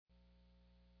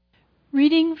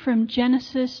Reading from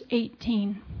Genesis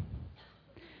 18.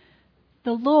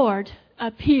 The Lord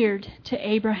appeared to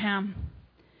Abraham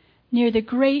near the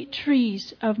great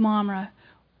trees of Mamre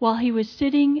while he was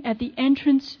sitting at the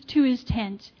entrance to his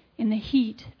tent in the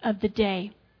heat of the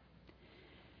day.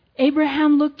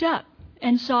 Abraham looked up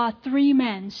and saw 3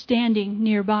 men standing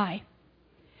nearby.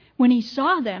 When he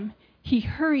saw them, he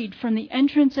hurried from the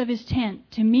entrance of his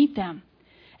tent to meet them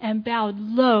and bowed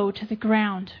low to the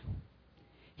ground.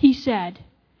 He said,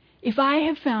 "If I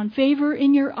have found favor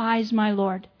in your eyes, my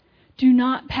Lord, do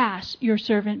not pass your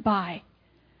servant by.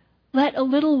 Let a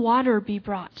little water be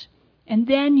brought, and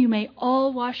then you may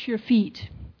all wash your feet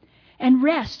and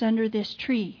rest under this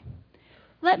tree.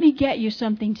 Let me get you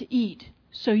something to eat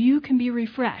so you can be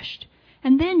refreshed,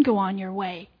 and then go on your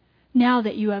way, now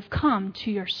that you have come to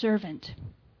your servant."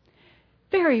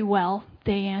 "Very well,"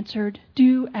 they answered,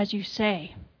 "do as you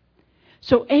say."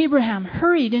 So Abraham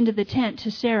hurried into the tent to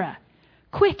Sarah.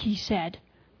 "Quick," he said,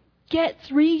 "get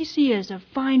 3 seahs of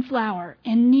fine flour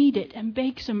and knead it and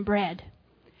bake some bread."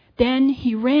 Then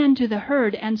he ran to the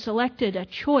herd and selected a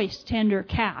choice tender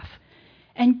calf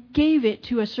and gave it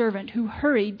to a servant who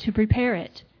hurried to prepare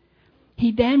it.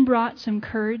 He then brought some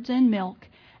curds and milk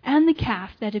and the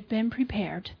calf that had been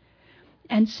prepared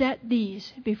and set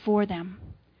these before them.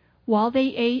 While they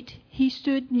ate, he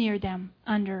stood near them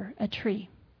under a tree.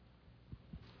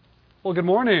 Well, good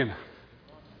morning.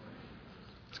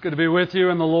 It's good to be with you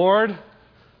in the Lord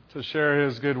to share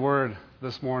His good word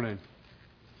this morning.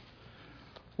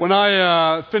 When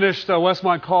I finished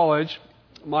Westmont College,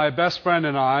 my best friend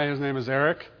and I, his name is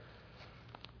Eric,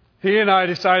 he and I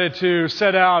decided to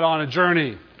set out on a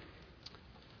journey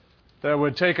that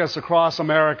would take us across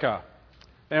America.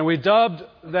 And we dubbed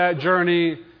that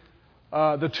journey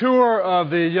the Tour of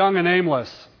the Young and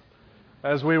Aimless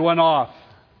as we went off.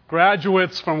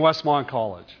 Graduates from Westmont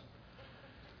College.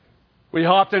 We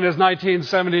hopped in his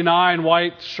 1979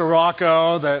 white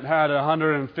Scirocco that had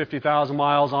 150,000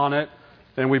 miles on it,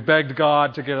 and we begged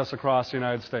God to get us across the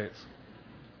United States.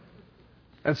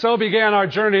 And so began our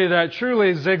journey that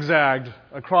truly zigzagged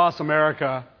across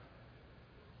America.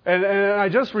 And I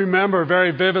just remember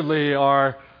very vividly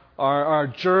our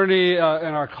journey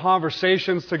and our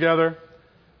conversations together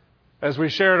as we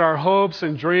shared our hopes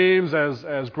and dreams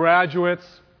as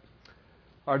graduates,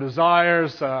 our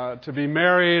desires to be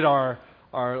married, our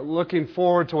looking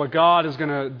forward to what God is going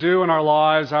to do in our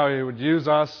lives, how He would use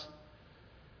us.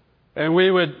 And we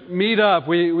would meet up.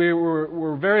 We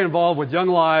were very involved with Young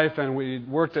Life, and we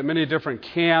worked at many different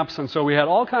camps. And so we had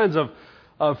all kinds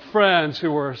of friends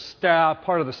who were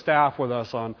part of the staff with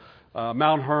us on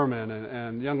Mount Hermon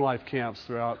and Young Life camps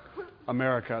throughout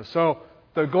America. So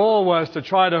the goal was to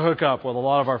try to hook up with a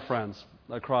lot of our friends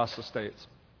across the states.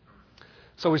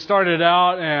 So we started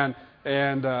out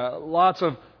and lots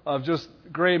of just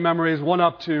great memories. One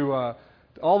up to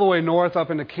all the way north up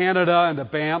into Canada, into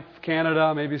Banff,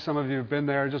 Canada. Maybe some of you have been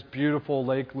there. Just beautiful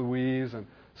Lake Louise and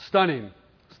stunning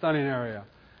area.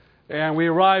 And we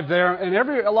arrived there, and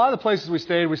a lot of the places we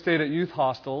stayed at youth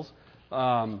hostels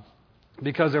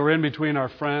because they were in between our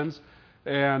friends.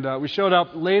 And we showed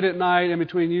up late at night in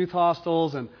between youth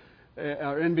hostels and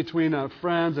in between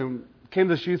friends, and came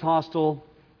to this youth hostel.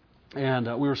 And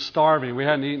we were starving. We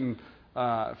hadn't eaten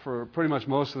for pretty much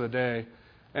most of the day.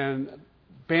 And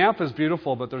Banff is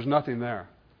beautiful, but there's nothing there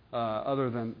other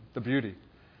than the beauty.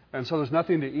 And so there's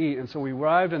nothing to eat. And so we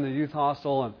arrived in the youth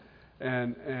hostel,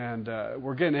 and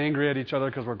we're getting angry at each other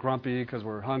because we're grumpy, because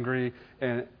we're hungry.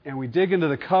 And we dig into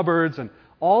the cupboards, and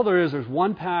all there's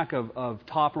 1 pack of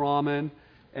top ramen,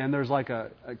 and there's like a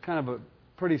kind of a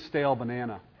pretty stale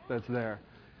banana that's there.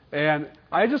 And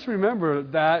I just remember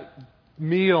that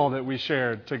meal that we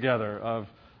shared together of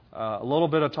a little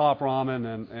bit of top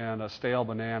ramen and a stale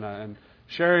banana, and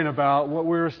sharing about what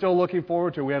we were still looking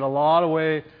forward to. We had a lot of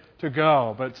way to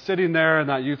go, but sitting there in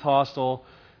that youth hostel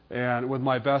and with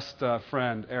my best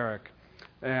friend Eric,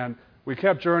 and we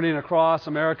kept journeying across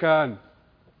America,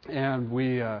 and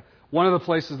we one of the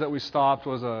places that we stopped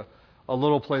was a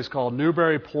little place called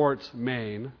Newburyport,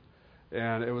 Maine,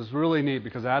 and it was really neat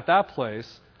because at that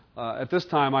place, at this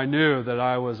time, I knew that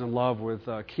I was in love with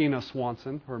Keena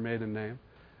Swanson, her maiden name,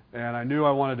 and I knew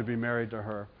I wanted to be married to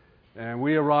her. And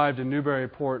we arrived in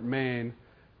Newburyport, Maine,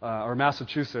 or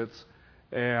Massachusetts,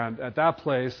 and at that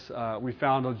place, we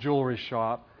found a jewelry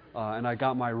shop, and I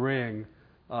got my ring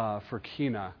for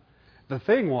Keena. The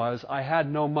thing was, I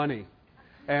had no money,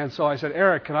 and so I said,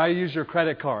 "Eric, can I use your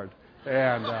credit card?"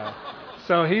 And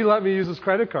so he let me use his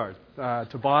credit card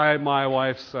to buy my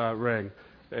wife's ring.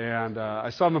 And I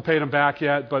still haven't paid him back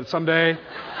yet, but someday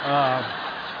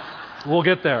we'll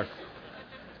get there.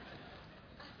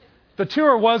 the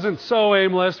tour wasn't so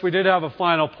aimless. We did have a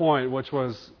final point, which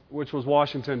was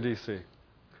Washington, D.C.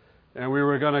 And we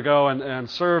were going to go and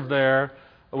serve there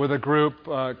with a group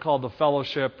called the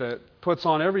Fellowship that puts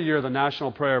on every year the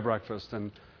National Prayer Breakfast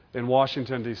in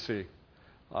Washington, D.C.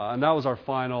 And that was our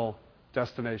final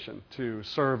destination, to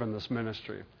serve in this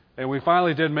ministry. And we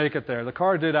finally did make it there. The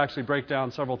car did actually break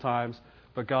down several times,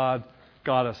 but God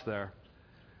got us there.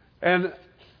 And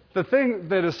the thing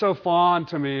that is so fond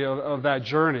to me of that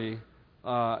journey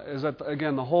is that,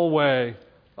 again, the whole way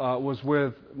was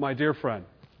with my dear friend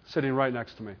sitting right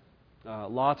next to me.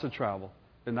 Lots of travel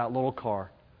in that little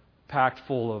car, packed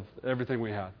full of everything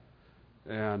we had.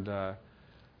 And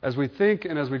as we think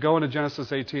and as we go into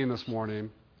Genesis 18 this morning,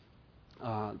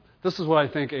 this is what I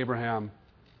think Abraham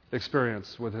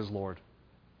experienced with his Lord,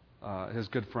 his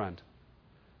good friend,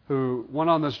 who went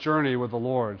on this journey with the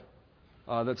Lord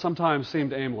that sometimes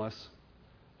seemed aimless,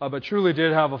 but truly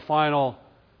did have a final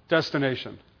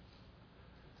destination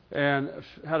and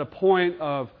had a point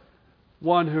of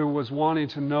one who was wanting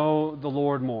to know the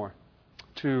Lord more,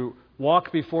 to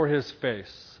walk before His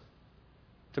face,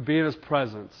 to be in His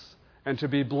presence, and to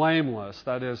be blameless,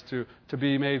 that is, to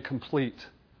be made complete.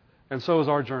 And so is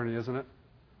our journey, isn't it?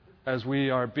 As we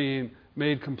are being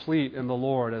made complete in the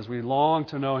Lord, as we long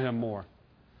to know Him more.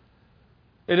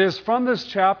 It is from this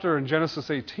chapter in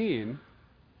Genesis 18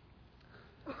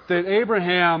 that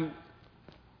Abraham,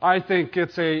 I think,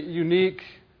 gets a unique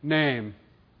name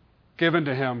given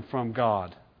to him from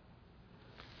God.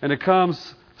 And it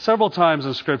comes several times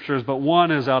in Scriptures, but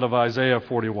one is out of Isaiah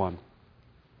 41.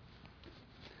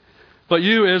 But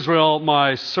you, Israel,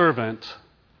 my servant,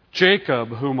 Jacob,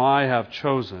 whom I have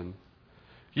chosen,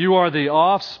 you are the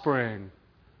offspring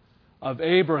of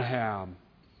Abraham,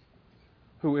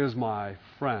 who is my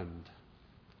friend.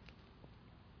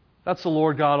 That's the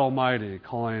Lord God Almighty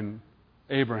calling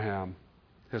Abraham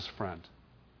His friend.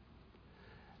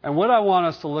 And what I want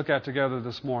us to look at together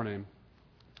this morning,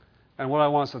 and what I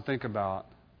want us to think about,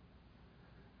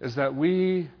 is that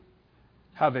we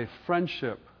have a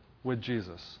friendship with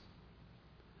Jesus.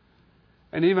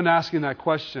 And even asking that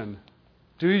question,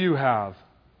 do you have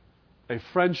a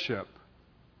friendship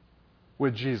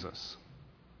with Jesus?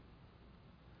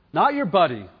 Not your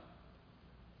buddy.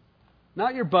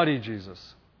 Not your buddy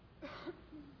Jesus.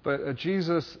 But a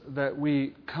Jesus that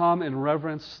we come in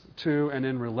reverence to and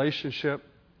in relationship,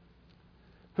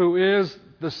 who is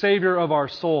the Savior of our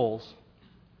souls,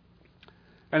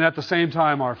 and at the same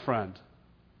time our friend.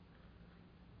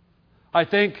 I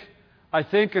think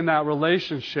in that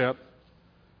relationship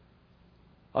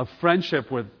of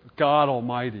friendship with God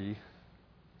Almighty,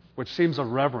 which seems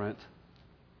irreverent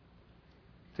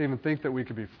to even think that we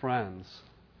could be friends.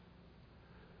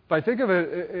 But I think of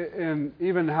it in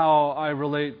even how I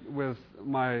relate with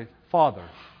my father.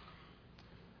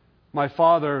 My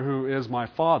father who is my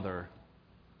father,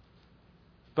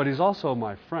 but he's also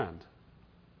my friend.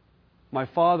 My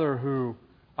father who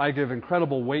I give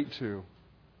incredible weight to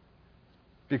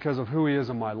because of who he is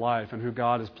in my life and who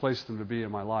God has placed him to be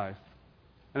in my life.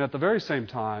 And at the very same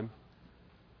time,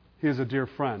 he is a dear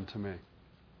friend to me.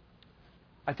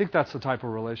 I think that's the type of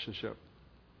relationship.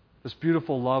 This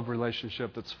beautiful love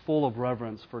relationship that's full of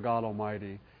reverence for God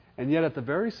Almighty. And yet at the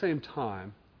very same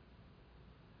time,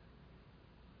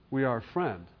 we are a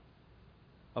friend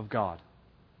of God,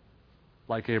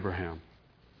 like Abraham.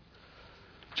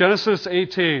 Genesis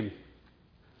 18,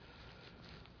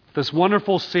 this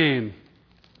wonderful scene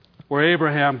where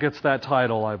Abraham gets that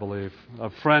title, I believe,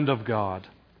 of friend of God.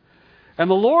 And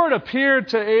the Lord appeared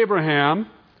to Abraham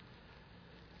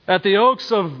at the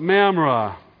oaks of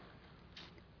Mamre.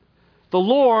 The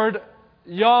Lord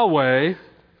Yahweh,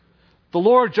 the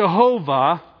Lord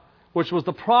Jehovah, which was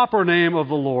the proper name of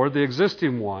the Lord, the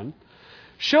existing one,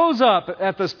 shows up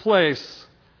at this place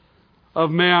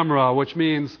of Mamre, which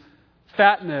means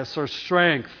fatness or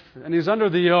strength. And he's under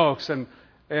the oaks, and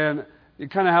you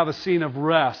kind of have a scene of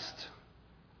rest,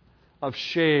 of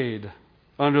shade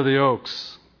under the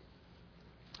oaks.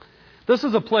 This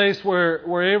is a place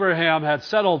where Abraham had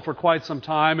settled for quite some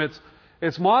time.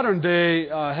 It's modern-day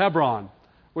Hebron,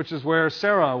 which is where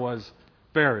Sarah was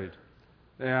buried.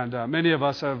 And many of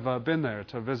us have been there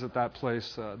to visit that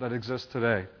place that exists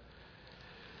today.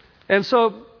 And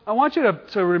so I want you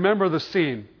to remember the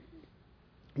scene,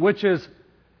 which is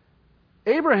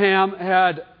Abraham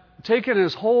had taken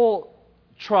his whole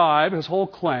tribe, his whole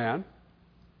clan,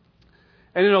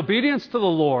 and in obedience to the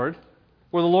Lord,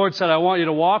 where the Lord said, I want you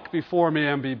to walk before me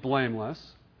and be blameless,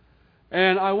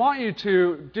 and I want you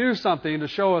to do something to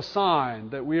show a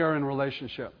sign that we are in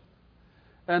relationship.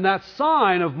 And that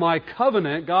sign of my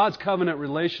covenant, God's covenant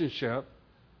relationship,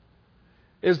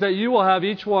 is that you will have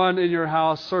each one in your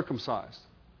house circumcised.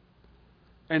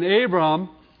 And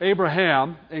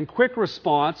Abraham, in quick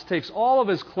response, takes all of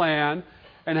his clan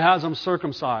and has them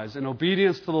circumcised in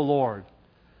obedience to the Lord.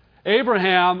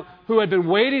 Abraham, who had been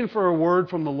waiting for a word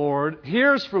from the Lord,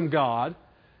 hears from God.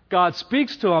 God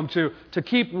speaks to him to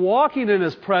keep walking in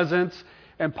His presence.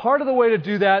 And part of the way to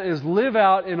do that is live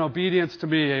out in obedience to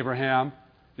me, Abraham,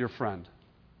 your friend.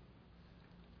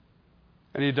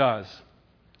 And he does.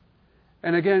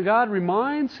 And again, God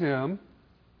reminds him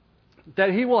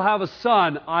that he will have a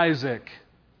son, Isaac.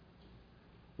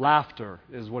 Laughter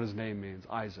is what his name means,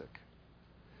 Isaac.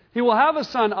 He will have a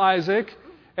son, Isaac,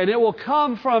 and it will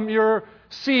come from your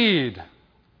seed.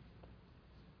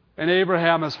 And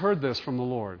Abraham has heard this from the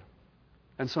Lord.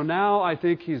 And so now I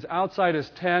think he's outside his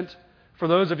tent. For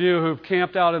those of you who've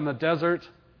camped out in the desert,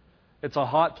 it's a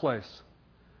hot place.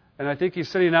 And I think he's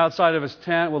sitting outside of his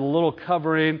tent with a little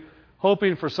covering,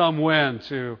 hoping for some wind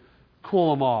to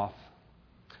cool him off.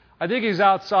 I think he's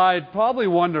outside probably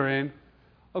wondering,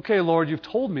 okay, Lord, you've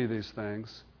told me these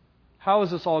things. How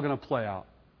is this all going to play out?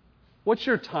 What's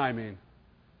your timing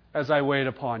as I wait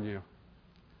upon you?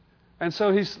 And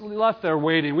so he's left there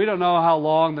waiting. We don't know how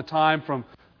long the time from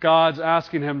God's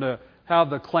asking him to have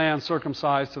the clan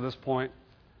circumcised to this point.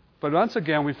 But once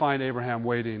again, we find Abraham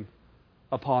waiting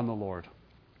upon the Lord.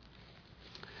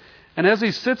 And as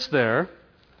he sits there,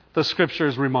 the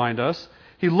Scriptures remind us,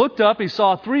 he looked up, he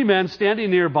saw 3 men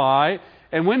standing nearby,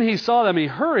 and when he saw them, he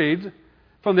hurried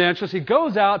from the entrance. He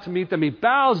goes out to meet them. He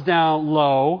bows down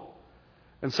low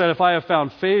and said, "If I have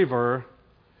found favor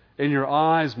in your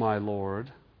eyes, my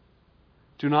Lord,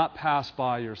 do not pass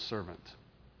by your servant."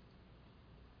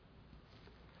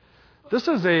 This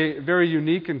is a very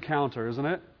unique encounter, isn't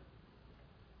it?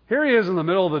 Here he is in the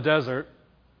middle of the desert.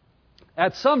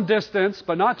 At some distance,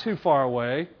 but not too far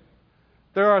away,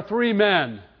 there are 3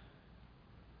 men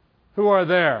who are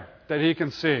there that he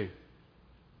can see.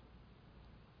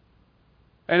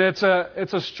 And it's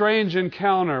a strange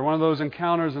encounter, one of those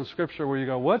encounters in Scripture where you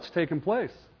go, what's taking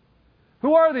place?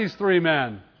 Who are these 3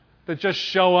 men that just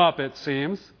show up, it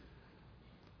seems?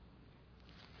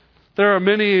 There are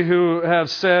many who have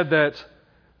said that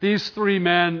these 3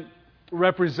 men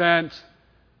represent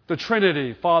the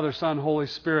Trinity, Father, Son, Holy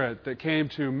Spirit, that came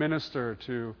to minister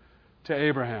to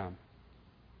Abraham.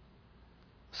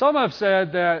 Some have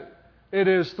said that it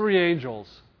is 3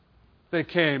 angels that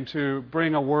came to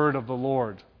bring a word of the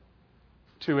Lord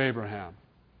to Abraham.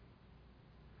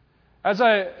 As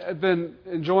I have been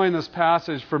enjoying this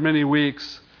passage for many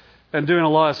weeks and doing a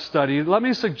lot of study, let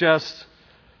me suggest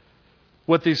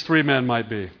what these 3 men might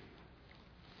be.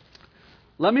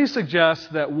 Let me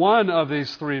suggest that one of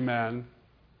these 3 men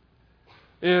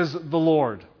is the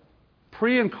Lord,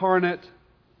 pre-incarnate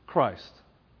Christ.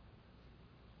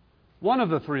 One of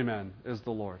the 3 men is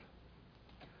the Lord.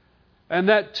 And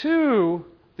that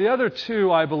the other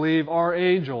 2, I believe, are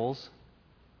angels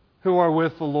who are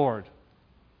with the Lord.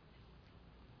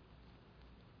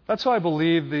 That's who I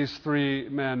believe these 3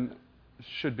 men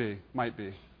might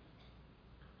be.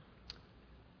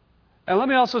 And let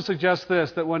me also suggest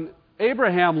this, that when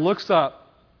Abraham looks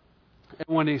up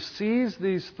and when he sees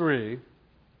these 3,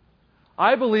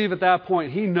 I believe at that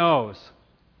point he knows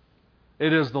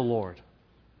it is the Lord,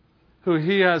 who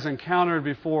he has encountered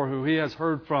before, who he has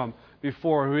heard from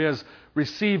before, who he has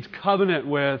received covenant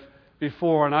with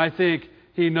before, and I think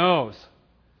he knows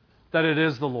that it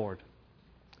is the Lord.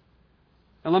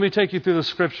 And let me take you through the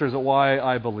Scriptures of why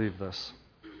I believe this.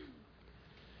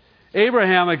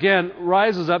 Abraham, again,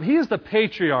 rises up. He is the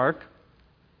patriarch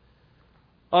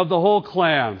of the whole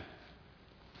clan.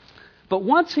 But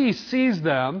once he sees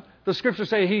them, the Scriptures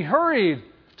say he hurried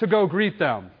to go greet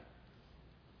them.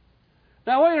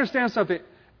 Now, I want you to understand something.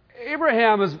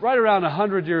 Abraham is right around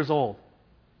 100 years old.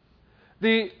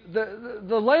 The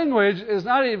language is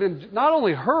not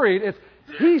only hurried,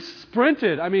 he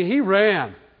sprinted. I mean, he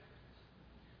ran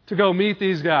to go meet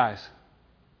these guys.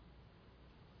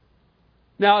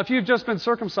 Now, if you've just been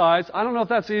circumcised, I don't know if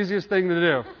that's the easiest thing to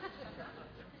do.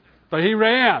 But he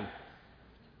ran.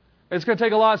 It's going to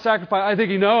take a lot of sacrifice. I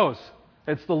think he knows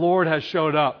it's the Lord has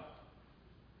showed up.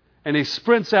 And he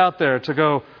sprints out there to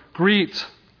go greet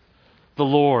the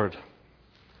Lord.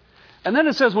 And then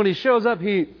it says when he shows up,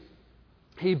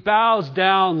 he bows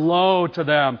down low to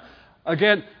them.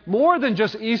 Again, more than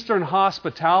just Eastern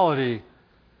hospitality,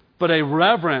 but a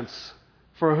reverence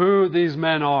for who these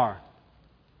men are.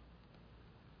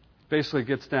 Basically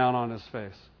gets down on his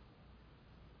face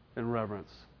in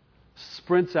reverence.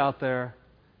 Sprints out there,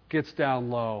 gets down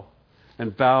low,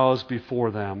 and bows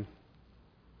before them.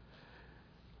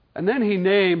 And then he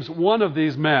names one of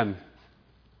these men.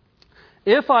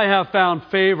 If I have found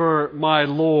favor, my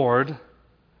Lord,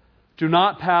 do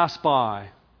not pass by.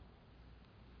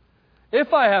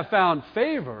 If I have found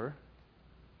favor,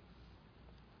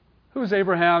 who's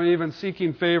Abraham even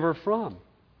seeking favor from?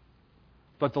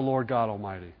 But the Lord God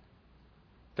Almighty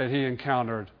that he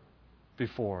encountered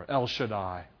before, El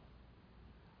Shaddai.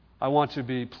 I want to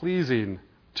be pleasing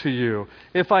to you.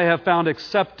 If I have found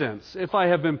acceptance, if I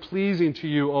have been pleasing to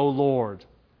you, O Lord.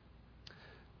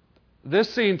 This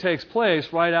scene takes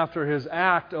place right after his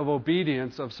act of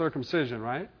obedience of circumcision,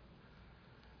 right?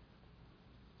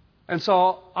 And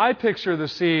so I picture the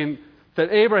scene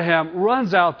that Abraham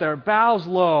runs out there, bows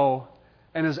low,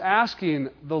 and is asking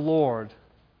the Lord,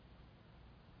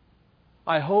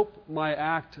 I hope my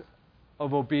act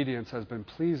of obedience has been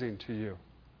pleasing to you.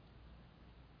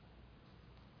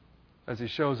 As he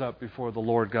shows up before the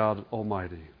Lord God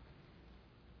Almighty.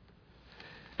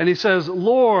 And he says,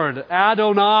 Lord,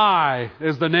 Adonai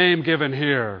is the name given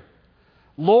here.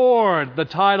 Lord, the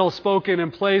title spoken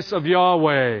in place of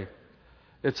Yahweh.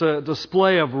 It's a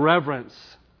display of reverence.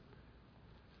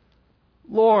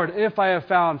 Lord, if I have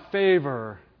found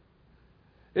favor,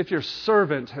 if your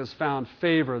servant has found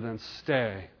favor, then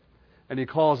stay. And he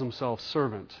calls himself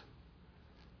servant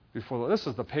before the Lord. This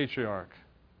is the patriarch.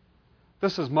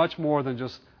 This is much more than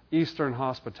just Eastern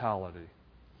hospitality.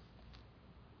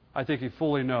 I think he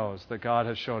fully knows that God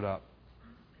has showed up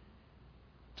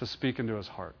to speak into his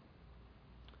heart.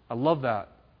 I love that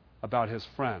about his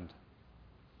friend,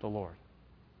 the Lord,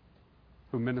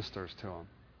 who ministers to him.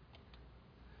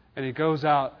 And he goes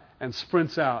out and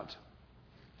sprints out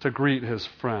to greet his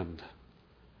friend,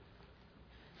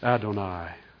 Adonai.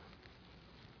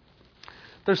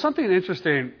 There's something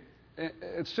interesting.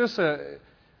 It's just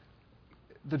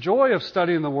the joy of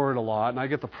studying the Word a lot, and I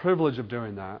get the privilege of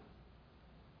doing that,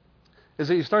 is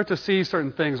that you start to see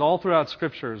certain things all throughout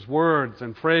Scriptures, words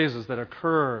and phrases that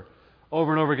occur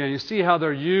over and over again. You see how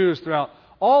they're used throughout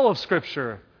all of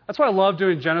Scripture. That's why I love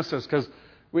doing Genesis, because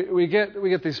we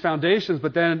get these foundations,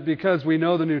 but then because we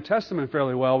know the New Testament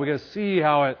fairly well, we get to see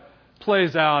how it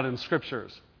plays out in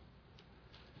Scriptures.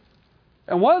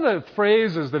 And one of the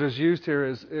phrases that is used here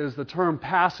is the term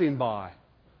passing by.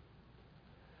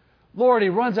 Lord, he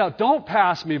runs out, don't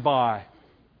pass me by.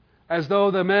 As though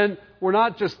the men were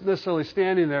not just necessarily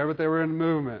standing there, but they were in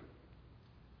movement.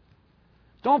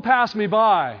 Don't pass me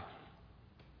by.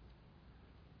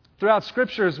 Throughout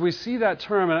Scriptures, we see that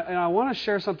term, and I want to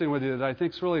share something with you that I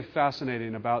think is really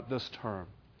fascinating about this term.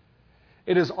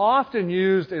 It is often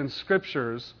used in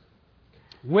Scriptures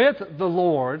with the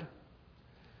Lord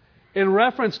in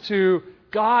reference to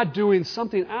God doing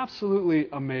something absolutely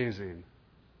amazing.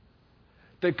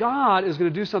 That God is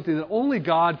going to do something that only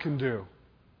God can do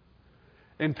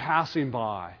in passing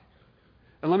by.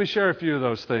 And let me share a few of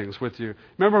those things with you.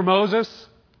 Remember Moses?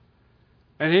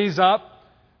 And he's up,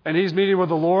 and he's meeting with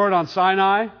the Lord on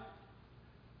Sinai.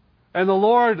 And the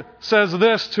Lord says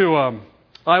this to him,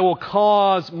 I will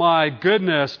cause my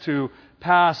goodness to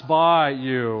pass by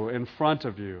you in front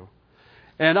of you.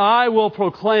 And I will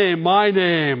proclaim my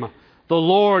name, the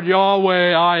Lord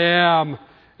Yahweh I am,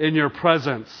 in your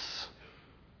presence.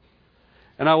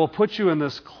 And I will put you in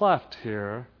this cleft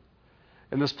here,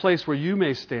 in this place where you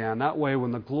may stand. That way, when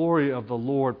the glory of the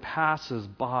Lord passes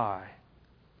by,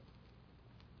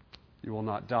 you will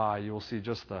not die. You will see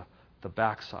just the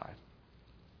backside.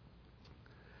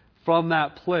 From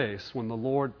that place, when the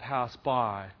Lord passed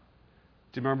by,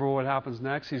 do you remember what happens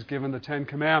next? He's given the 10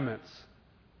 Commandments.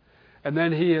 And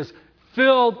then he is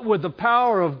filled with the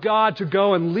power of God to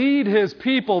go and lead his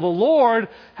people. The Lord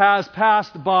has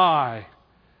passed by.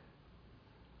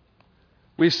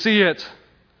 We see it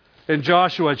in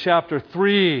Joshua chapter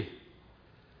 3,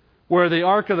 where the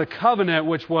Ark of the Covenant,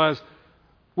 which was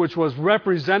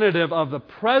representative of the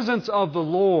presence of the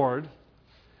Lord,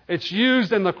 it's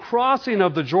used in the crossing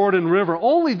of the Jordan River.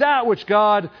 Only that which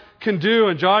God can do.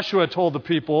 And Joshua told the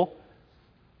people,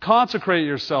 consecrate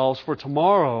yourselves, for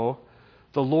tomorrow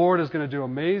the Lord is going to do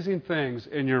amazing things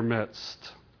in your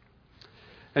midst.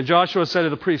 And Joshua said to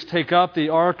the priests, take up the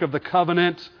Ark of the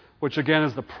Covenant, which again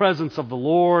is the presence of the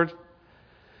Lord,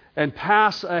 and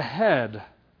pass ahead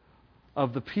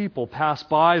of the people, pass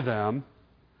by them.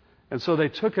 And so they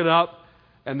took it up,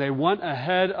 and they went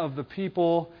ahead of the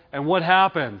people. And what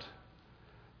happened?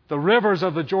 The rivers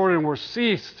of the Jordan were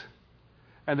ceased,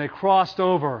 and they crossed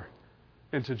over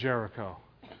into Jericho.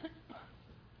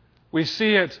 We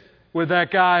see it with that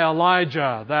guy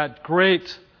Elijah, that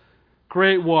great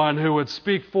one who would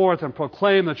speak forth and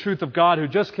proclaim the truth of God, who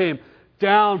just came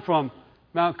down from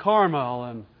Mount Carmel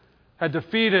and had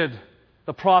defeated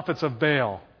the prophets of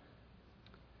Baal.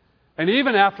 And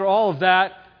even after all of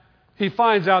that, he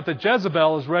finds out that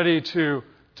Jezebel is ready to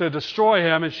destroy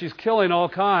him, and she's killing all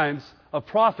kinds of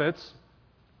prophets.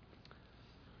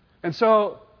 And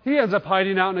so he ends up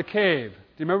hiding out in a cave. Do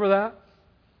you remember that?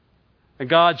 And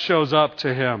God shows up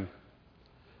to him.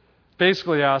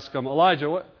 Basically asks him,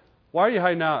 Elijah, why are you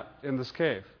hiding out in this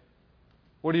cave?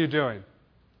 What are you doing?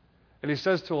 And he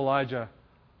says to Elijah,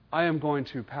 I am going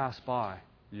to pass by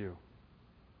you.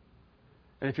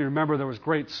 And if you remember, there was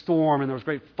great storm and there was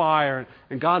great fire,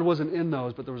 and God wasn't in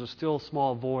those, but there was a still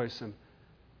small voice, and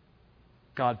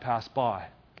God passed by.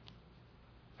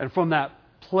 And from that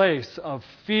place of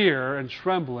fear and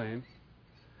trembling,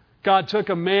 God took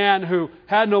a man who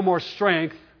had no more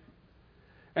strength,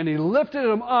 and he lifted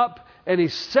him up, and he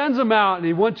sends him out, and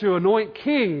he went to anoint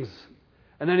kings,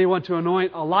 and then he went to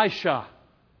anoint Elisha,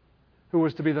 who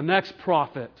was to be the next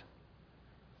prophet,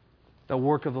 the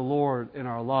work of the Lord in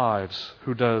our lives,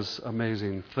 who does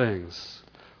amazing things.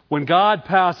 When God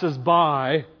passes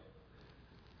by,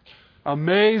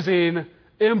 amazing,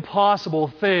 impossible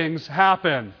things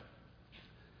happen.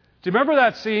 Do you remember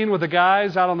that scene with the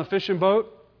guys out on the fishing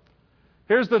boat?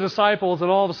 Here's the disciples,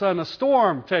 and all of a sudden a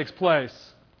storm takes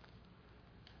place.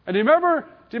 And do you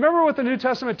remember what the New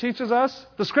Testament teaches us?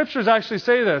 The Scriptures actually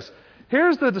say this.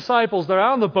 Here's the disciples, they're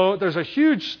out on the boat, there's a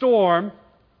huge storm,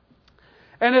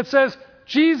 and it says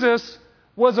Jesus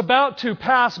was about to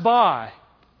pass by.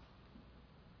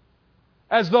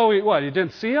 As though he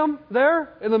didn't see him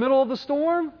there in the middle of the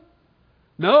storm?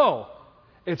 No.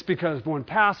 It's because when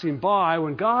passing by,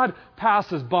 when God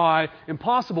passes by,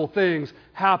 impossible things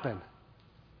happen.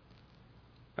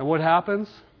 And what happens?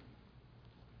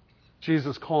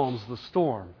 Jesus calms the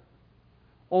storm.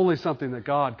 Only something that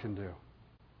God can do.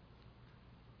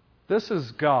 This is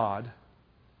God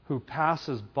who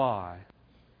passes by,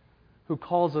 who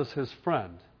calls us his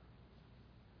friend.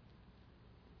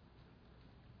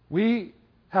 We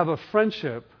have a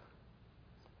friendship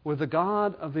with the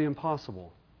God of the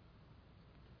impossible.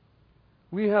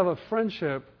 We have a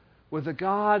friendship with a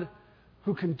God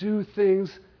who can do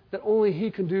things that only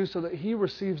he can do so that he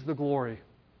receives the glory.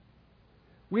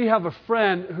 We have a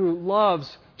friend who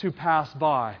loves to pass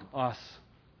by us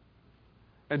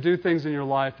and do things in your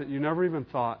life that you never even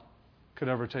thought could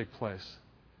ever take place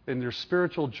in your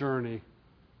spiritual journey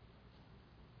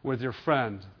with your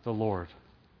friend, the Lord.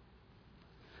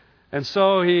 And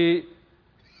so he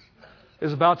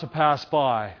is about to pass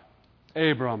by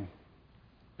Abraham,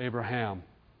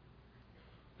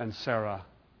 and Sarah.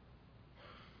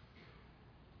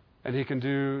 And he can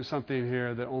do something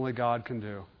here that only God can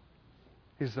do.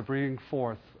 He's to bring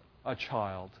forth a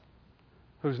child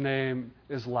whose name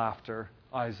is laughter,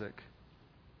 Isaac.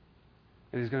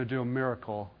 And he's going to do a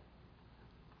miracle,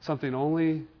 something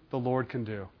only the Lord can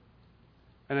do.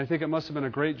 And I think it must have been a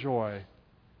great joy,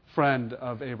 friend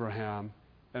of Abraham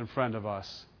and friend of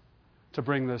us, to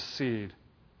bring this seed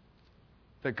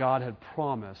that God had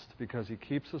promised, because he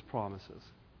keeps his promises.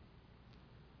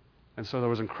 And so there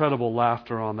was incredible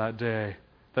laughter on that day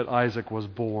that Isaac was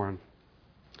born.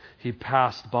 He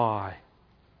passed by.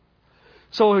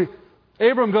 So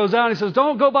Abram goes out and he says,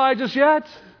 don't go by just yet.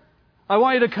 I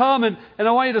want you to come and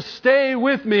I want you to stay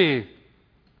with me.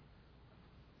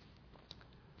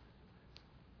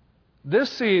 This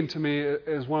scene to me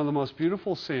is one of the most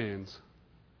beautiful scenes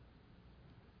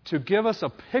to give us a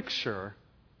picture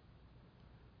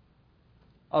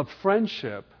of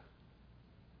friendship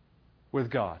with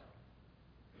God.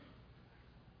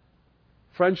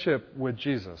 Friendship with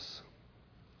Jesus.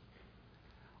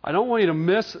 I don't want you to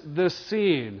miss this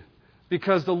scene,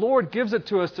 because the Lord gives it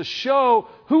to us to show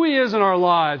who he is in our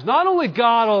lives. Not only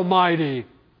God Almighty,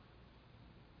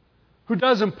 who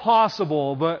does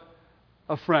impossible, but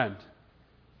a friend.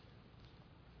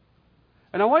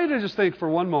 And I want you to just think for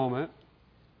one moment,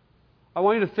 I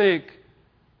want you to think,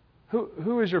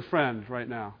 who is your friend right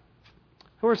now?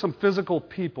 Who are some physical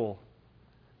people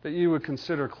that you would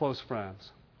consider close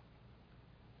friends?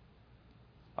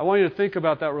 I want you to think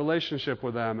about that relationship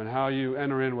with them and how you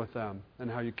enter in with them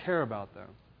and how you care about them,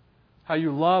 how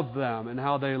you love them and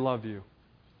how they love you.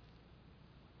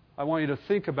 I want you to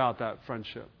think about that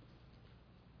friendship,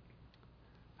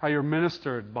 how you're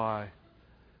ministered by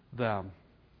them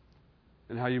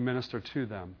and how you minister to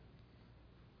them.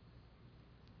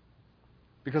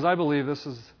 Because I believe this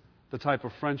is the type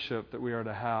of friendship that we are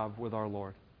to have with our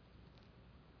Lord.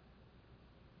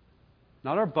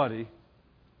 Not our buddy,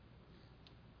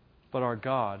 but our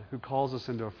God, who calls us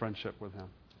into a friendship with him.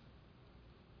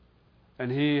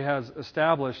 And he has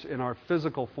established in our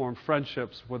physical form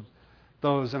friendships with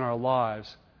those in our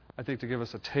lives, I think, to give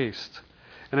us a taste.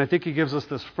 And I think he gives us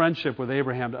this friendship with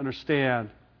Abraham to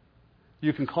understand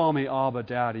You can call me Abba,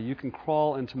 Daddy. You can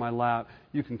crawl into my lap.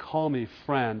 You can call me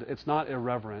friend. It's not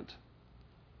irreverent.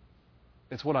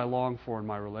 It's what I long for in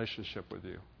my relationship with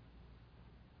you.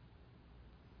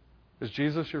 Is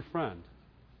Jesus your friend?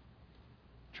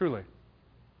 Truly.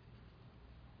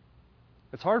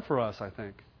 It's hard for us, I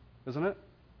think, isn't it?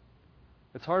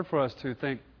 It's hard for us to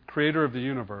think creator of the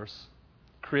universe,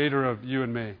 creator of you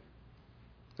and me,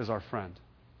 is our friend.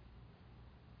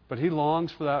 But He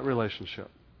longs for that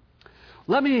relationship.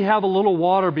 Let me have a little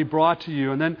water be brought to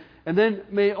you, and then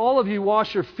may all of you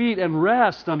wash your feet and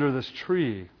rest under this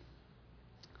tree.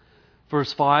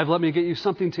 Verse 5, let me get you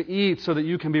something to eat so that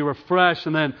you can be refreshed,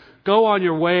 and then go on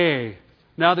your way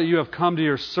now that you have come to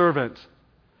your servant.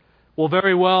 Well,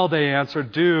 very well, they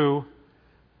answered, do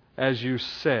as you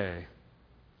say.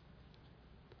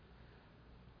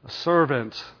 A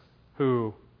servant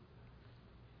who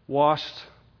washed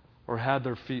or had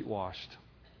their feet washed.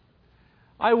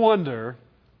 I wonder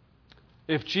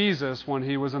if Jesus, when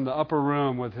He was in the upper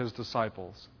room with His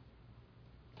disciples,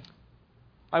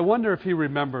 I wonder if He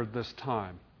remembered this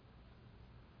time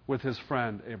with His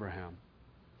friend Abraham,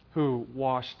 who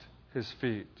washed his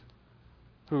feet,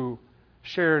 who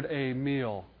shared a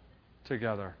meal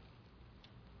together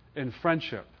in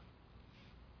friendship.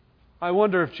 I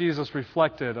wonder if Jesus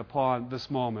reflected upon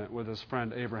this moment with His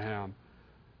friend Abraham.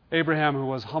 Abraham, who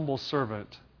was humble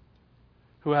servant,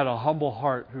 who had a humble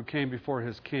heart, who came before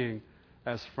his king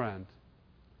as friend.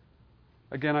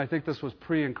 Again, I think this was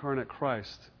pre-incarnate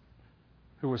Christ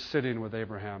who was sitting with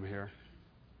Abraham here.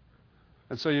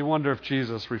 And so you wonder if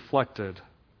Jesus reflected.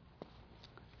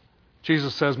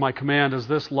 Jesus says, my command is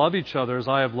this, love each other as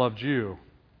I have loved you.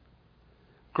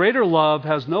 Greater love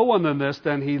has no one than this,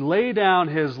 than He lay down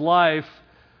His life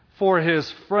for His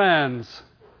friends.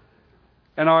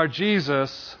 And our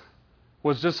Jesus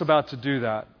was just about to do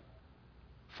that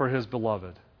for His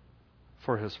beloved,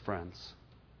 for His friends.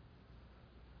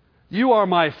 You are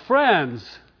my friends,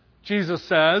 Jesus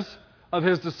says of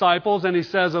His disciples, and He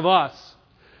says of us.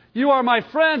 You are my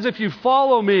friends if you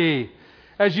follow me,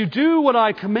 as you do what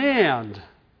I command.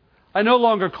 I no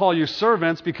longer call you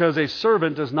servants, because a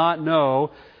servant does not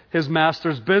know his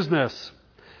master's business.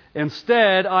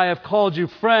 Instead, I have called you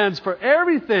friends, for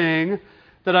everything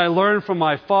that I learned from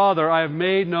my Father I have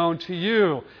made known to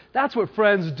you. That's what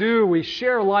friends do. We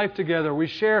share life together. We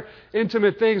share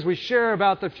intimate things. We share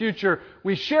about the future.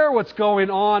 We share what's going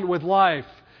on with life.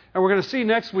 And we're going to see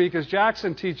next week, as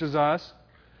Jackson teaches us,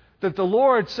 that the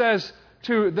Lord says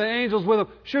to the angels with Him,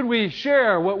 should we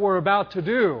share what we're about to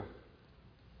do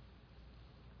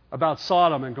about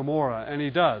Sodom and Gomorrah? And He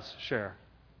does share.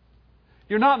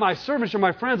 You're not my servants, you're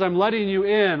my friends. I'm letting you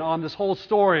in on this whole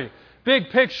story. Big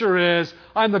picture is,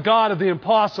 I'm the God of the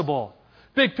impossible.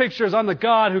 Big picture is, I'm the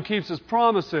God who keeps His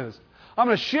promises. I'm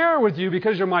going to share with you,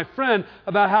 because you're my friend,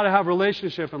 about how to have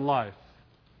relationship in life.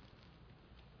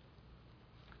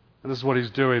 And this is what He's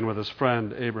doing with His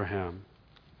friend Abraham,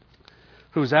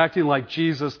 who's acting like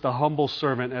Jesus, the humble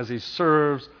servant, as he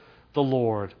serves the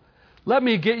Lord. Let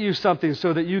me get you something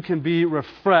so that you can be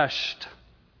refreshed.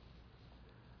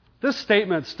 This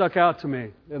statement stuck out to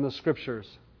me in the Scriptures.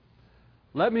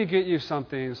 Let me get you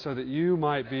something so that you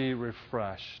might be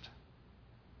refreshed.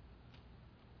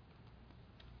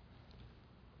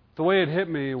 The way it hit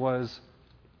me was,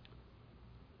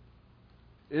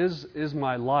 is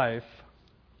my life,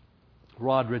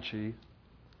 Rod Ritchie,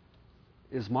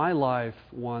 is my life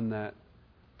one that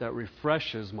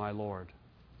refreshes my Lord?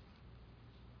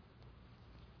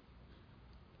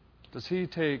 Does He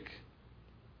take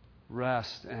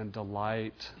rest and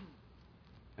delight,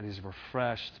 and He's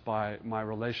refreshed by my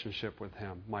relationship with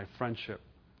Him, my friendship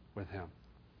with Him?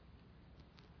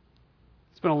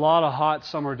 It's been a lot of hot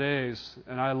summer days,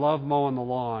 and I love mowing the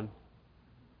lawn.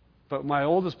 But my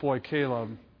oldest boy,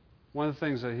 Caleb, one of the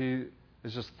things that he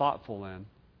is just thoughtful in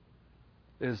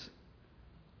is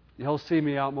he'll see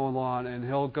me out mowing the lawn, and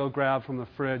he'll go grab from the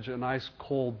fridge a nice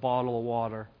cold bottle of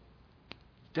water.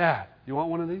 Dad, you want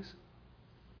one of these?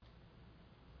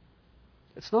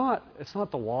 It's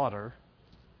not the water.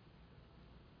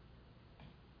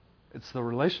 It's the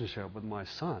relationship with my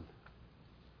son.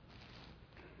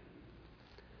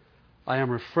 I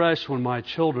am refreshed when my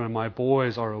children, my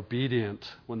boys, are obedient,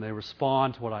 when they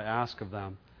respond to what I ask of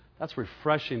them. That's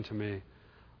refreshing to me.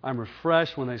 I'm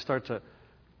refreshed when they start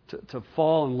to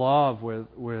fall in love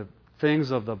with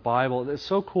things of the Bible. It's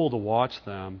so cool to watch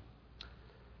them.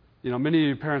 You know, many of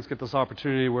you parents get this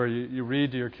opportunity where you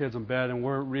read to your kids in bed, and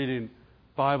we're reading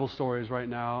Bible stories right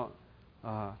now.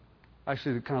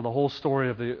 Actually, kind of the whole story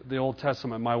of the Old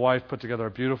Testament. My wife put together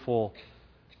a beautiful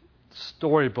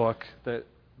storybook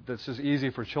that's just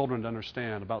easy for children to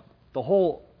understand about the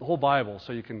whole Bible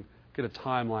so you can get a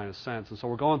timeline, a sense. And so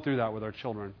we're going through that with our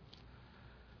children.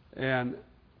 And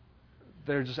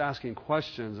they're just asking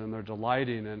questions, and they're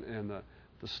delighting in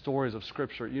the stories of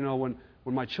Scripture. You know, when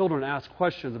my children ask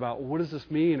questions about what does this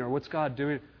mean or what's God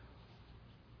doing,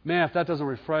 man, if that doesn't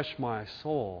refresh my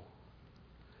soul,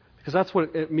 because that's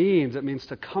what it means. It means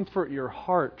to comfort your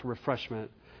heart to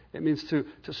refreshment. It means to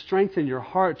strengthen your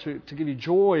heart, to give you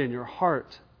joy in your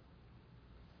heart.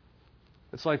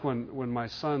 It's like when my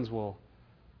sons will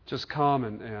just come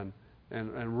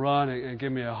and run and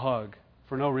give me a hug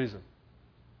for no reason.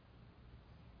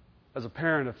 As a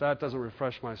parent, if that doesn't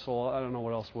refresh my soul, I don't know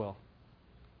what else will.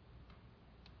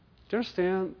 Do you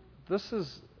understand? This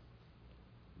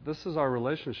is our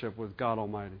relationship with God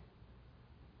Almighty.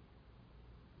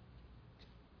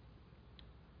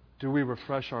 Do we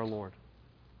refresh our Lord?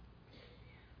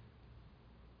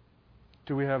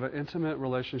 Do we have an intimate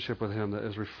relationship with Him that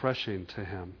is refreshing to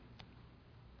Him?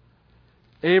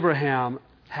 Abraham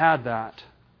had that.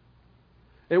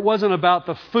 It wasn't about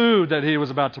the food that he was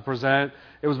about to present.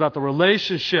 It was about the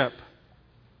relationship.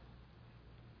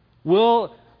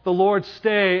 Will the Lord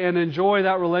stay and enjoy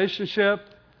that relationship?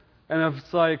 And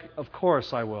it's like, of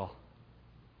course I will.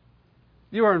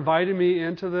 You are inviting me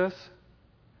into this?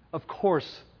 Of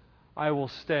course I will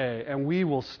stay, and we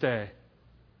will stay.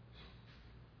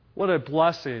 What a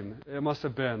blessing it must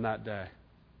have been that day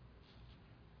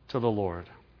to the Lord.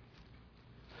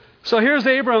 So here's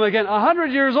Abraham again, 100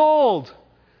 years old.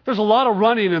 There's a lot of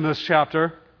running in this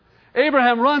chapter.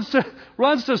 Abraham runs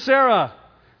to Sarah.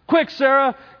 Quick,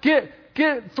 Sarah, get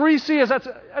 3 seahs.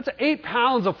 That's 8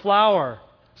 pounds of flour.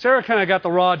 Sarah kind of got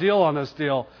the raw deal on this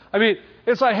deal. I mean,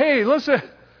 it's like, hey, listen.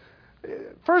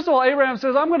 First of all, Abraham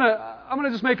says, I'm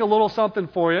gonna just make a little something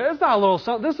for you. It's not a little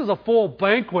something. This is a full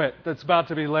banquet that's about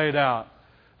to be laid out.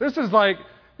 This is like,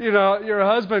 you know, your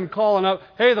husband calling up,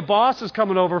 hey, the boss is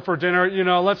coming over for dinner. You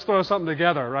know, let's throw something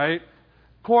together, right?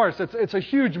 Of course, it's a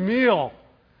huge meal.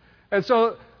 And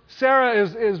so Sarah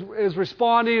is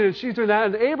responding, and she's doing that.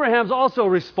 And Abraham's also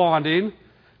responding.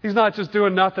 He's not just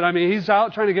doing nothing. I mean, he's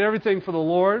out trying to get everything for the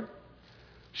Lord.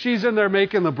 She's in there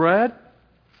making the bread.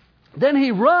 Then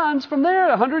he runs from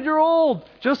there, 100-year-old,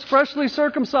 just freshly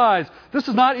circumcised. This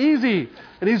is not easy.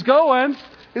 And he's going.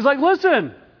 He's like,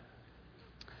 listen,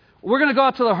 we're going to go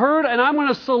out to the herd, and I'm going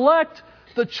to select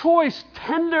the choice,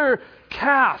 tender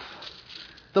calf,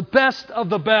 the best of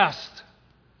the best.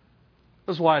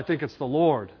 This is why I think it's the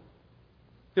Lord.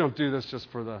 You don't do this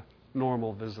just for the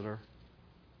normal visitor.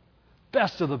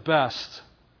 Best of the best.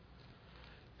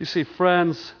 You see,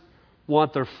 friends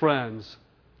want their friends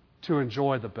to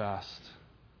enjoy the best.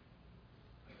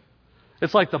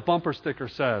 It's like the bumper sticker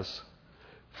says,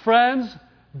 friends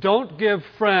don't give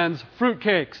friends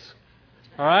fruitcakes.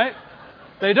 All right?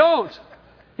 They don't.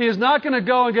 He is not going to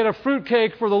go and get a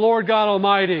fruitcake for the Lord God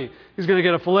Almighty. He's going to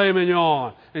get a filet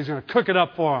mignon, and he's going to cook it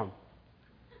up for him.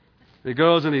 He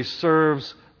goes and he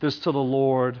serves this to the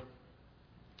Lord,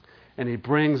 and he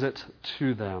brings it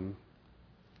to them.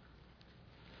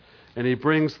 And he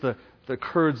brings the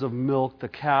curds of milk, the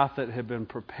calf that had been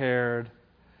prepared,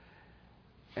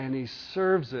 and he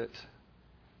serves it,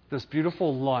 this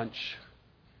beautiful lunch,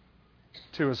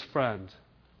 to his friend,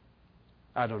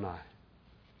 Adonai,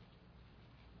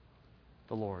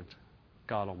 the Lord,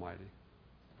 God Almighty.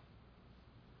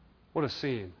 What a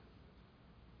scene.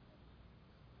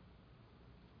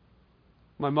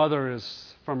 My mother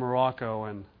is from Morocco,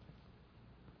 and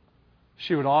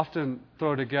she would often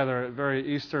throw together a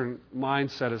very Eastern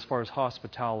mindset as far as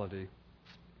hospitality.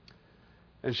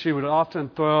 And she would often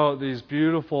throw these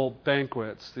beautiful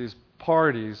banquets, these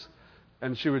parties,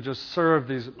 and she would just serve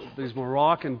these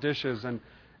Moroccan dishes, and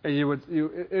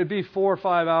it'd be 4 or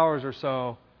 5 hours or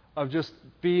so of just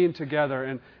being together.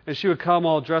 And she would come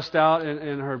all dressed out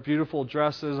in her beautiful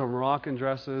dresses, her Moroccan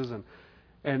dresses,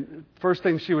 and first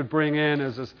thing she would bring in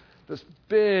is this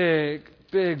big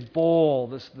bowl,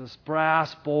 this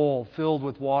brass bowl filled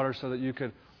with water so that you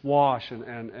could wash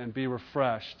and be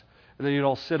refreshed. And then you'd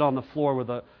all sit on the floor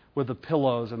with the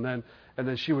pillows, and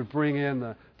then she would bring in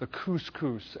the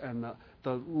couscous and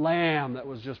the lamb that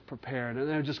was just prepared, and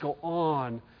then it would just go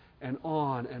on and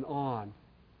on and on.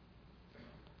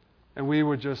 And we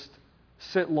would just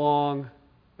sit long,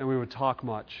 and we would talk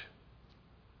much.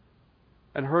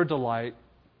 And her delight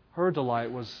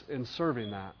was in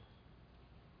serving that.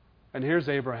 And here's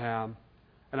Abraham,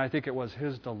 and I think it was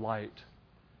his delight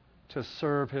to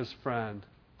serve his friend,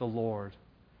 the Lord,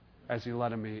 as he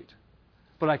let him eat.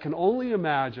 But I can only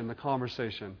imagine the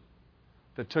conversation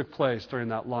that took place during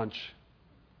that lunch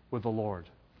with the Lord,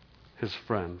 his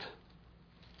friend.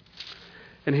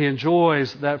 And he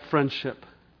enjoys that friendship.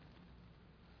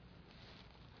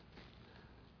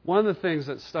 one of the things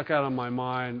that stuck out in my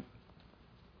mind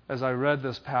as I read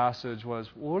this passage was,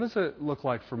 what does it look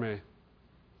like for me?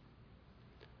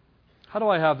 How do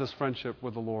I have this friendship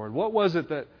with the Lord? What was it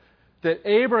that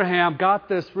Abraham got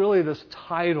this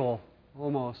title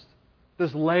almost,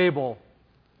 this label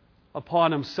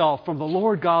upon himself from the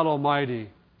Lord God Almighty?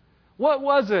 What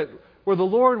was it where the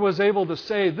Lord was able to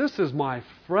say, this is my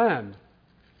friend?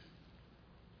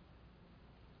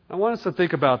 I want us to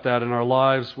think about that in our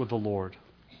lives with the Lord.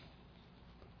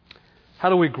 How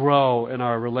do we grow in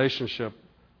our relationship,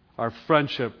 our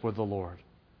friendship with the Lord?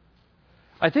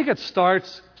 I think it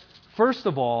starts, first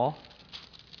of all,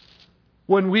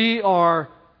 when we are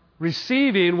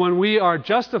receiving, when we are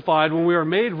justified, when we are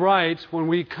made right, when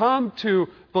we come to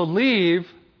believe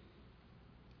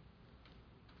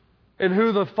in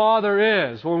who the Father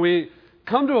is, when we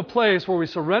come to a place where we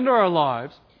surrender our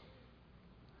lives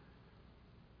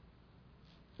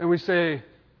and we say,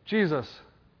 Jesus,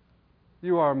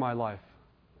 you are my life.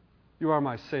 You are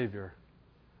my Savior.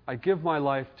 I give my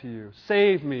life to you.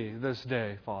 Save me this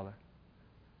day, Father.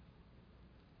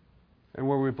 And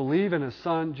where we believe in His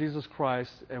Son, Jesus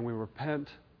Christ, and we repent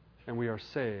and we are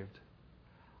saved,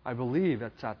 I believe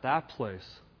it's at that place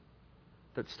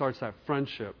that starts that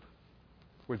friendship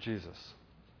with Jesus.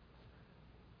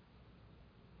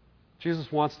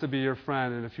 Jesus wants to be your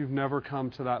friend, and if you've never come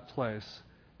to that place,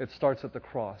 it starts at the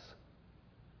cross.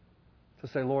 To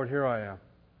say, Lord, here I am.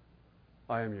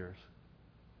 I am yours.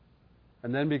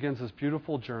 And then begins this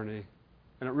beautiful journey,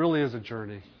 and it really is a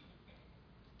journey,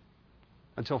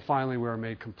 until finally we are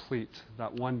made complete,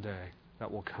 that one day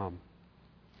that will come.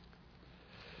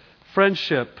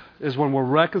 Friendship is when we're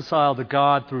reconciled to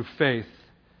God through faith.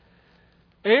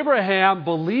 Abraham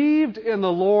believed in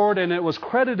the Lord, and it was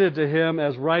credited to him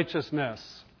as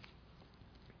righteousness.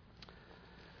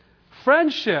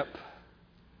 Friendship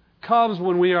comes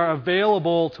when we are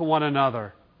available to one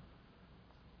another.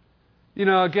 You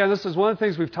know, again, this is one of the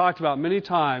things we've talked about many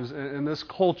times in this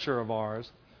culture of ours.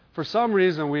 For some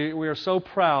reason, we are so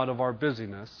proud of our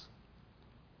busyness,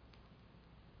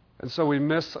 and so we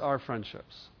miss our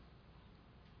friendships.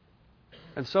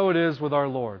 And so it is with our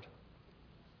Lord.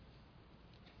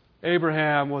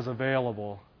 Abraham was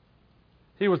available.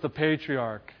 He was the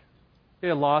patriarch. He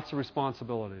had lots of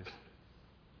responsibilities.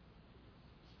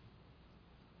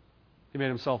 He made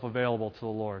himself available to the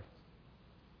Lord.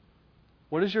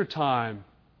 What does your time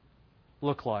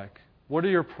look like? What are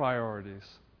your priorities?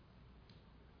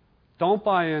 Don't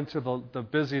buy into the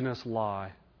busyness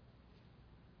lie.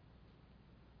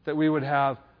 That we would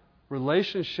have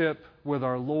relationship with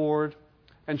our Lord,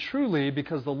 and truly,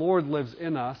 because the Lord lives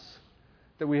in us,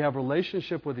 that we have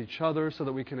relationship with each other so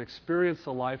that we can experience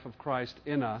the life of Christ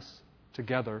in us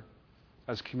together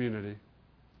as community.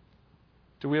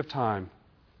 Do we have time?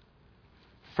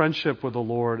 Friendship with the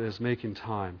Lord is making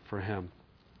time for Him.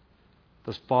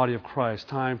 This body of Christ,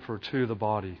 time for the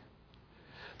body.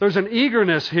 There's an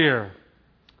eagerness here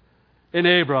in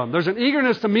Abram. There's an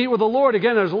eagerness to meet with the Lord.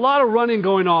 Again, there's a lot of running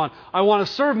going on. I want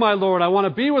to serve my Lord. I want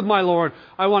to be with my Lord.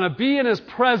 I want to be in His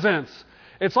presence.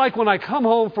 It's like when I come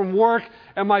home from work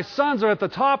and my sons are at the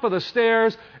top of the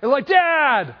stairs and like,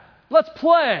 Dad, let's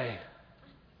play.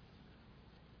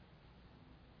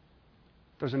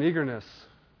 There's an eagerness.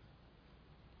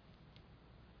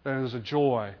 There's a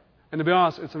joy. And to be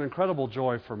honest, it's an incredible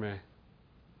joy for me.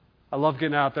 I love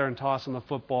getting out there and tossing the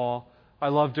football. I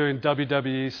love doing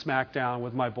WWE SmackDown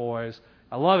with my boys.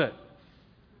 I love it.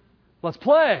 Let's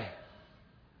play.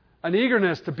 An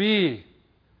eagerness to be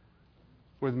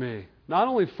with me. Not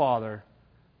only Father,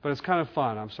 but it's kind of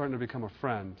fun. I'm starting to become a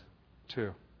friend,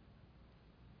 too.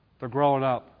 They're growing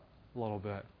up a little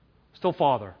bit. Still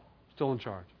Father, still in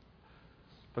charge.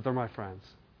 But they're my friends.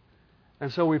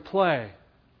 And so we play.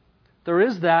 There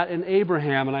is that in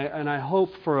Abraham, and I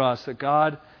hope for us that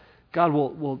God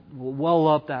will well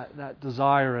up that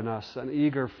desire in us, an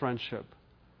eager friendship,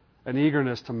 an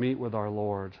eagerness to meet with our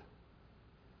Lord.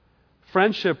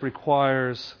 Friendship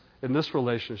requires, in this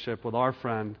relationship with our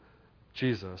friend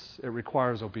Jesus, it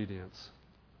requires obedience.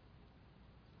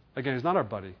 Again, He's not our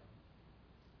buddy.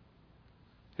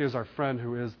 He is our friend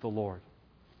who is the Lord,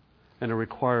 and it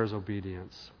requires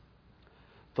obedience.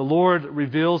 The Lord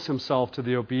reveals Himself to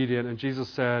the obedient, and Jesus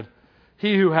said,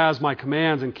 "He who has my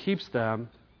commands and keeps them,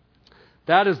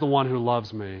 that is the one who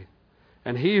loves me.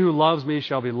 And he who loves me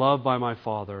shall be loved by my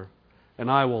Father, and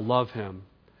I will love him,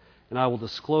 and I will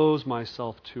disclose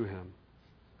myself to him.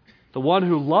 The one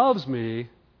who loves me,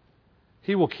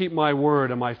 he will keep my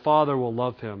word, and my Father will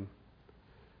love him.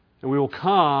 And we will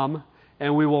come,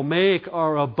 and we will make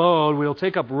our abode, we will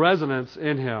take up residence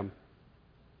in him."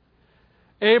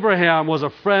 Abraham was a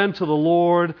friend to the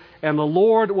Lord, and the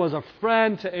Lord was a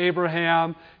friend to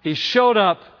Abraham. He showed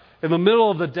up in the middle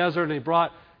of the desert, and he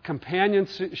brought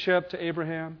companionship to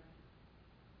Abraham.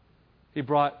 He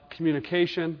brought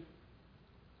communication,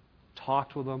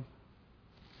 talked with him.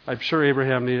 I'm sure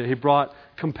Abraham needed it. He brought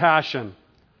compassion,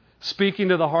 speaking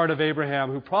to the heart of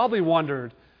Abraham, who probably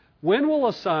wondered, when will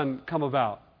a son come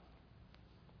about?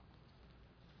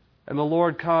 And the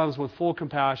Lord comes with full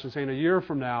compassion, saying, a year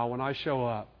from now, when I show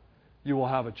up, you will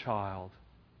have a child.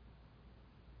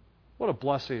 What a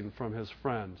blessing from his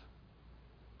friend,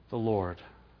 the Lord.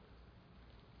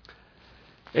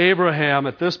 Abraham,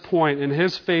 at this point in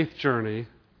his faith journey,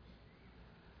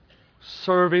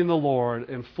 serving the Lord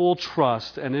in full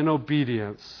trust and in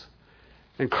obedience,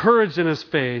 encouraged in his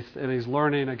faith, and he's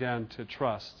learning again to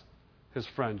trust his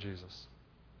friend Jesus.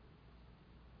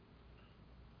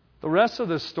 The rest of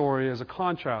this story is a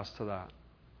contrast to that.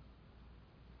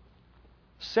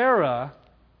 Sarah,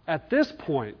 at this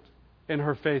point in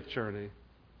her faith journey,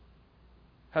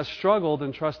 has struggled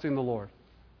in trusting the Lord.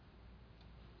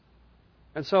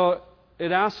 And so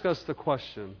it asks us the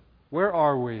question, where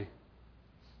are we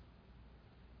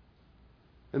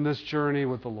in this journey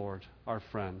with the Lord, our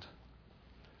friend?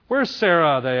 Where's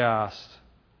Sarah, they asked.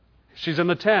 She's in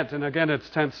the tent, and again, it's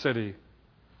tent city.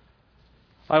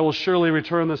 I will surely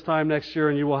return this time next year,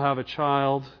 and you will have a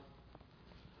child.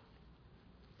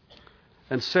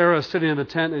 And Sarah is sitting in the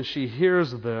tent, and she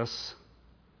hears this.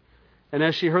 And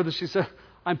as she heard this, she said,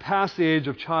 I'm past the age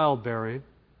of childbearing.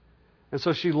 And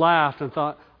so she laughed and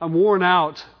thought, I'm worn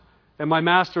out, and my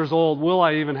master's old. Will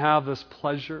I even have this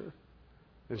pleasure?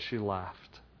 And she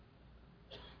laughed.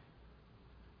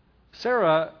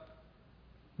 Sarah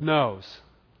knows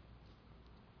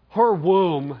her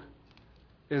womb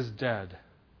is dead.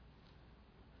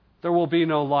 There will be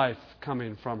no life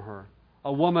coming from her.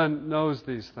 A woman knows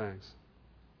these things.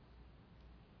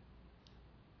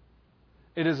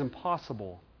 It is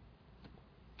impossible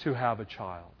to have a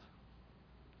child.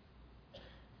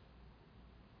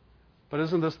 But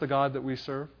isn't this the God that we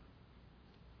serve?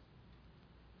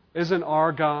 Isn't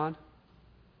our God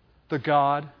the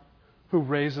God who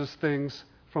raises things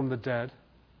from the dead?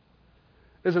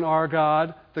 Isn't our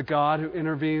God the God who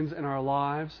intervenes in our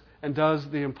lives and does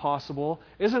the impossible?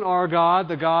 Isn't our God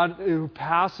the God who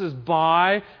passes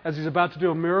by as He's about to do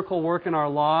a miracle work in our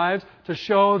lives to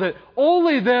show that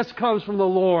only this comes from the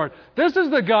Lord? This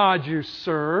is the God you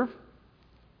serve.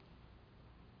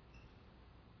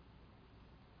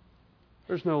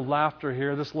 There's no laughter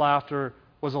here. This laughter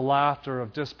was a laughter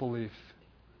of disbelief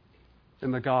in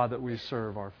the God that we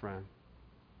serve, our friend.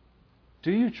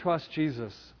 Do you trust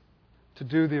Jesus to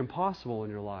do the impossible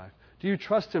in your life? Do you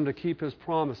trust Him to keep His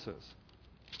promises?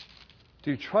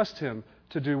 Do you trust Him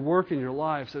to do work in your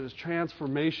life that is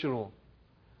transformational?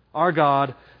 Our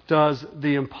God does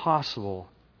the impossible.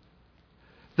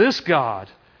 This God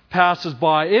passes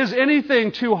by. Is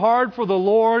anything too hard for the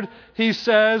Lord? He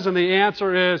says, and the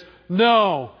answer is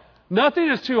no. Nothing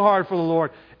is too hard for the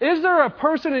Lord. Is there a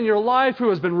person in your life who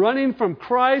has been running from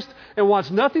Christ and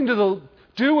wants nothing to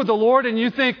do with the Lord, and you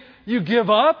think you give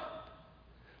up?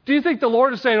 Do you think the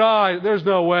Lord is saying, there's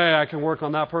no way I can work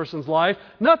on that person's life?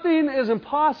 Nothing is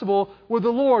impossible with the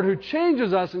Lord who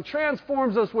changes us and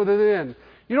transforms us within.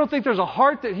 You don't think there's a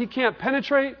heart that He can't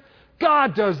penetrate?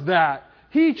 God does that.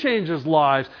 He changes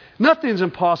lives. Nothing's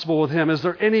impossible with Him. Is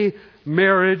there any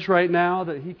marriage right now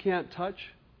that He can't touch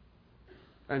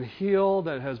and heal,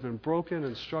 that has been broken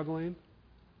and struggling?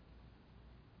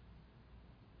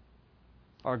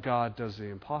 Our God does the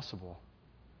impossible.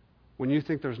 When you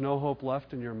think there's no hope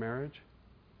left in your marriage,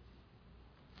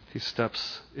 He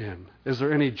steps in. Is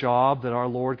there any job that our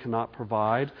Lord cannot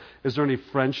provide? Is there any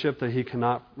friendship that He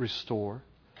cannot restore?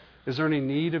 Is there any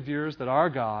need of yours that our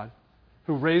God,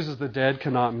 who raises the dead,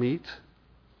 cannot meet?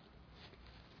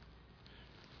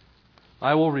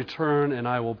 I will return and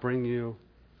I will bring you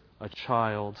a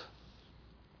child.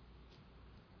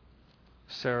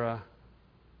 Sarah,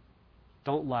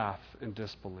 don't laugh in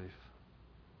disbelief.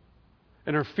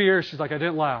 In her fear, she's like, I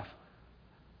didn't laugh.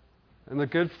 And the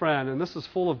good friend, and this is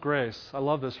full of grace, I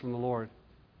love this from the Lord.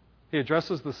 He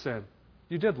addresses the sin.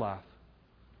 You did laugh.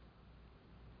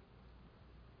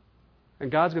 And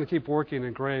God's going to keep working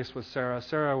in grace with Sarah.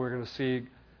 Sarah, we're going to see,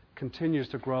 continues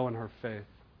to grow in her faith.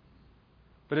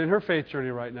 But in her faith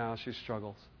journey right now, she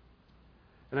struggles.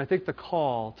 And I think the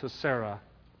call to Sarah,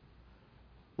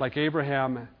 like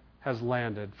Abraham, has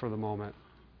landed for the moment.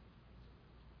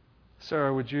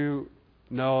 Sarah, would you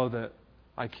know that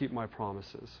I keep my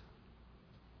promises?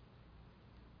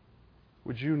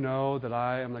 Would you know that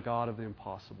I am the God of the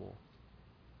impossible?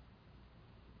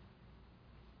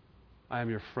 I am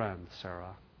your friend,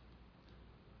 Sarah.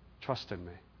 Trust in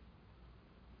me.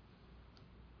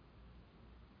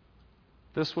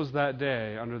 This was that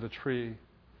day under the tree,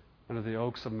 under the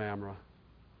oaks of Mamre,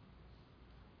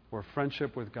 where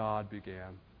friendship with God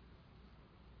began.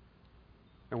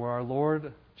 And where our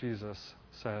Lord Jesus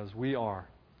says we are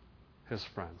his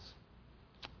friends.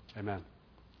 Amen.